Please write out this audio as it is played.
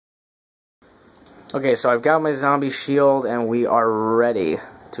Okay, so I've got my zombie shield, and we are ready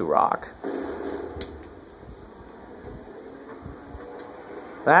to rock.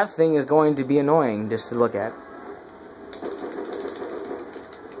 That thing is going to be annoying just to look at.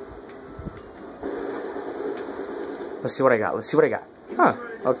 Let's see what I got. Let's see what I got. Huh.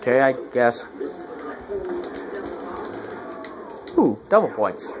 Okay, I guess. Ooh, double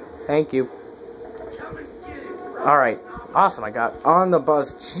points. Thank you. Alright. Awesome. I got on the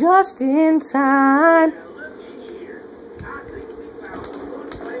bus just in time.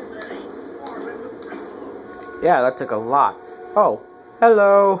 Yeah, that took a lot. Oh.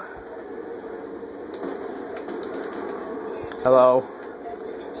 Hello. Hello.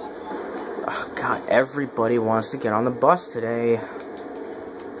 Oh, God, everybody wants to get on the bus today.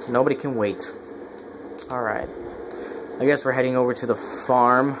 So nobody can wait. Alright. I guess we're heading over to the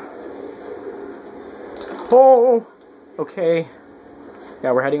farm. Oh! Okay.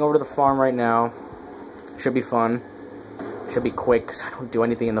 Yeah, we're heading over to the farm right now. Should be fun. Should be quick, because I don't do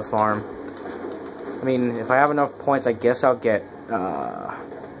anything in the farm. I mean, if I have enough points, I guess I'll get,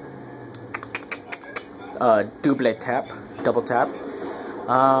 double tap.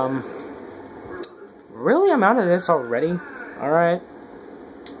 Really? I'm out of this already? Alright.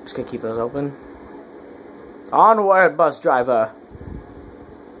 Just gonna keep those open. Onward, bus driver!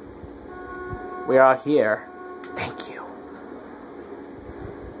 We are here. Thank you.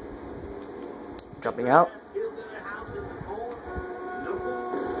 Jumping out.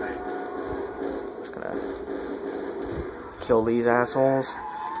 Just gonna kill these assholes.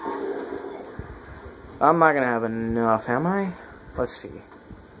 I'm not gonna have enough, am I? Let's see.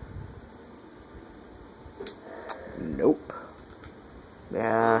 Nope.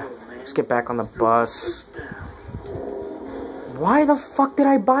 Yeah. Let's get back on the bus. Why the fuck did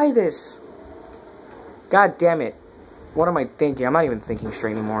I buy this? God damn it. What am I thinking? I'm not even thinking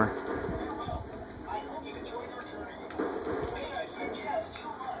straight anymore.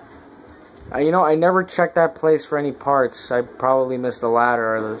 You know, I never checked that place for any parts. I probably missed the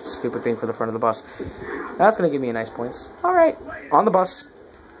ladder or the stupid thing for the front of the bus. That's gonna give me a nice points. Alright, on the bus.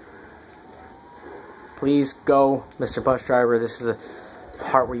 Please go, Mr. Bus Driver. This is the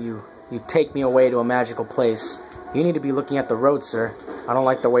part where you take me away to a magical place. You need to be looking at the road, sir. I don't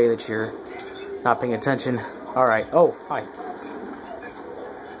like the way that you're not paying attention. Alright. Oh, hi.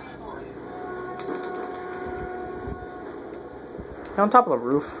 On top of the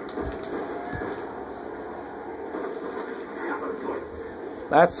roof.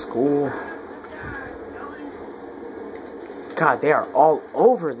 That's cool. God, they are all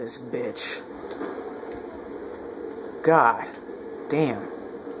over this bitch. God damn.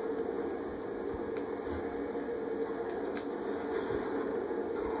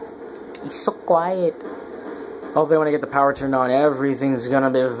 He's so quiet. Hopefully when I get the power turned on, everything's gonna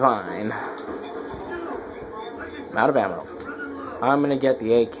be fine. I'm out of ammo. I'm gonna get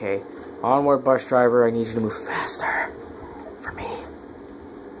the AK. Onward, bus driver, I need you to move faster. For me.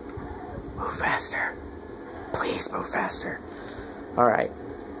 Move faster. Please move faster. Alright.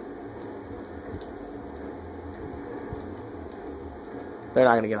 They're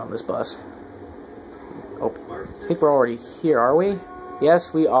not gonna get on this bus. Oh, I think we're already here, are we?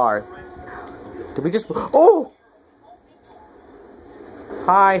 Yes, we are. Did we just... Oh!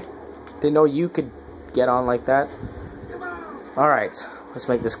 Hi. Didn't know you could get on like that. Alright. Let's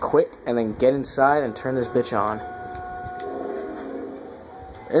make this quick and then get inside and turn this bitch on.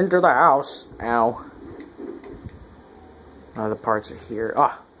 Into the house. Ow. None of the parts are here.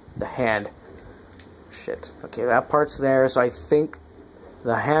 Ah, the hand. Shit. Okay, that part's there, so I think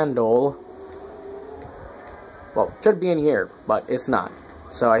the handle... Well, it should be in here, but it's not.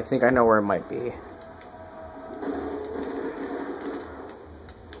 So I think I know where it might be.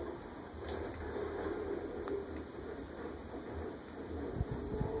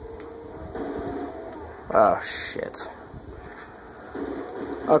 Oh, shit.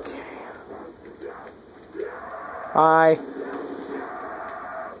 Okay. Hi.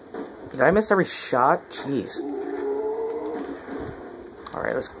 Did I miss every shot? Jeez.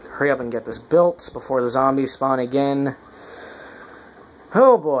 Alright, let's hurry up and get this built before the zombies spawn again.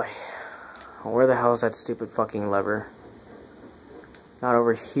 Oh boy. Where the hell is that stupid fucking lever? Not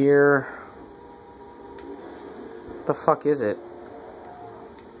over here. What the fuck is it?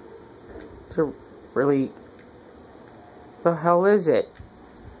 Is it really... What the hell is it?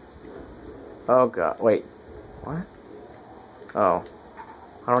 Oh god, wait. What? Oh.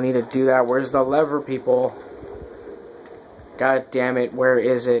 I don't need to do that. Where's the lever, people? God damn it, where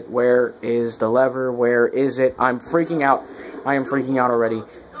is it? Where is the lever? Where is it? I'm freaking out. I am freaking out already.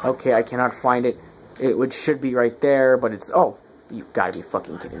 Okay, I cannot find it. It should be right there, but it's... Oh, you've got to be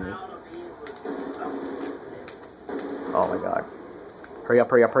fucking kidding me. Oh my god. Hurry up,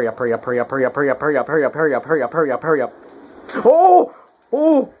 hurry up, hurry up, hurry up, hurry up, hurry up, hurry up, hurry up, hurry up, hurry up, hurry up, hurry up, hurry up. Oh!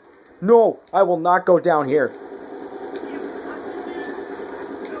 Oh! No, I will not go down here.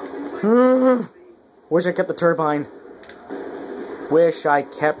 Wish I kept the turbine. Wish I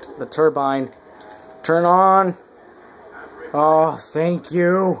kept the turbine. Turn on. Oh, thank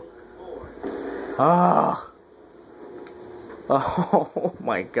you. Oh. Oh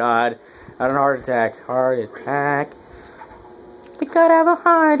my god. I had a heart attack. Heart attack. I think I'd have a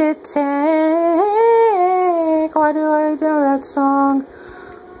heart attack. Why do I do that song?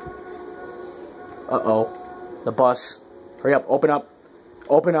 Uh-oh. The bus. Hurry up. Open up.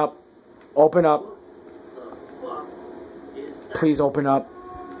 Open up. Open up. Please open up.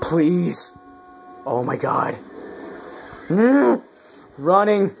 Please. Oh my god.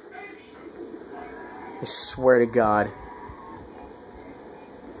 Running. I swear to God.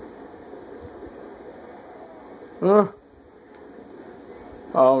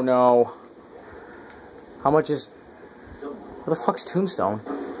 Oh no. How much is... Where the fuck's Tombstone?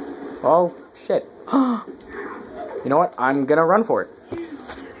 Oh shit. You know what? I'm gonna run for it.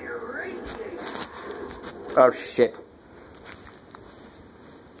 Oh shit.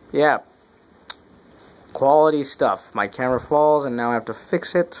 Yeah. Quality stuff. My camera falls and now I have to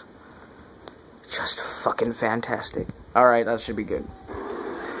fix it. Just fucking fantastic. Alright, that should be good.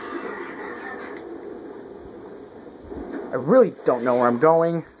 I really don't know where I'm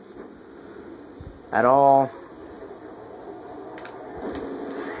going. At all.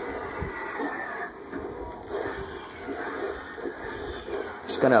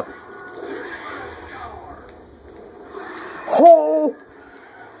 Just gonna... Oh!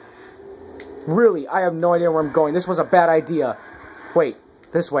 Really, I have no idea where I'm going. This was a bad idea. Wait,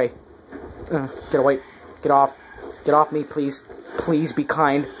 this way. Get away. Get off. Get off me, please. Please be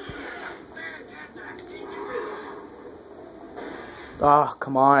kind. Oh,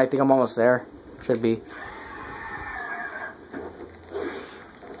 come on. I think I'm almost there. Should be.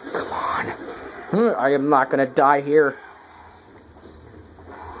 Come on. I am not gonna die here.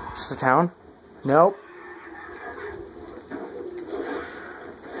 Is this the town? Nope.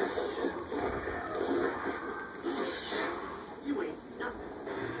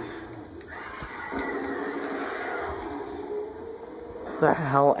 Where the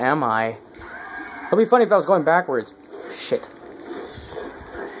hell am I? It'd be funny if I was going backwards. Shit.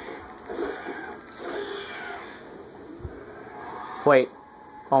 Wait.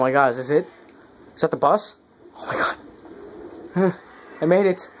 Oh my god, is this it? Is that the bus? Oh my god. I made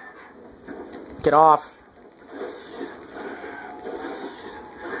it. Get off.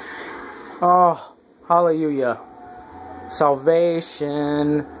 Oh, hallelujah.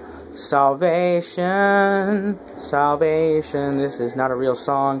 Salvation. Salvation. Salvation. This is not a real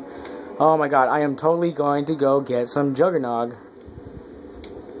song. Oh my god, I am totally going to go get some Juggernog.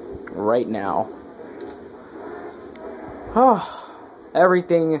 Right now. Oh.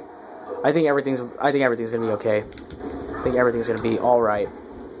 Everything, I think everything's gonna be okay. I think everything's gonna be alright.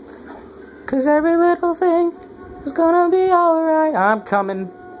 'Cause every little thing is gonna be alright. I'm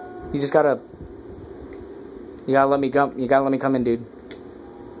coming. You gotta let me come. You gotta let me come in, dude.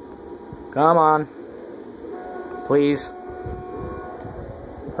 Come on. Please.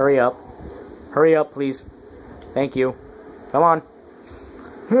 Hurry up. Hurry up, please. Thank you. Come on.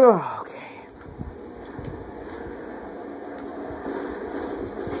 Okay.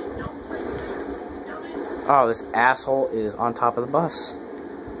 Oh, this asshole is on top of the bus.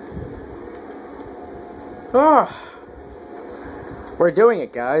 Oh. We're doing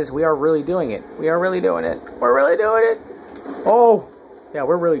it, guys. We are really doing it. We are really doing it. We're really doing it. Oh. Yeah,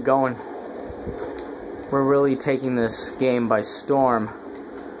 we're really going. We're really taking this game by storm.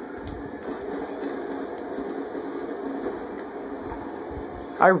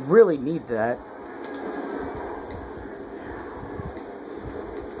 I really need that.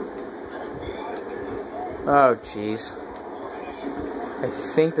 Oh, jeez. I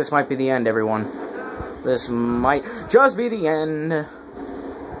think this might be the end, everyone. This might just be the end.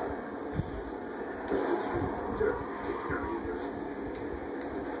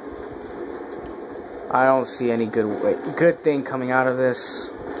 I don't see any good thing coming out of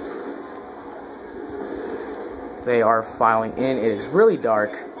this. They are filing in. It is really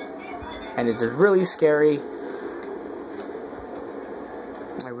dark. And it's really scary.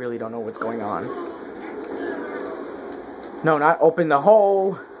 I really don't know what's going on. No, not open the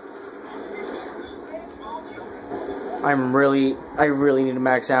hole. I really need a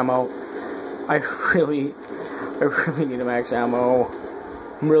max ammo. I really need a max ammo.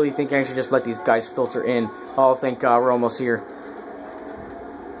 I'm really thinking I should just let these guys filter in. Oh, thank God, we're almost here.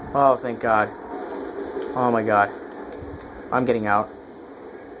 Oh, thank God. Oh my God. I'm getting out.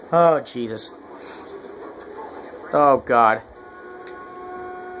 Oh, Jesus. Oh, God.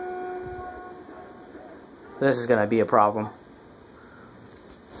 This is gonna be a problem.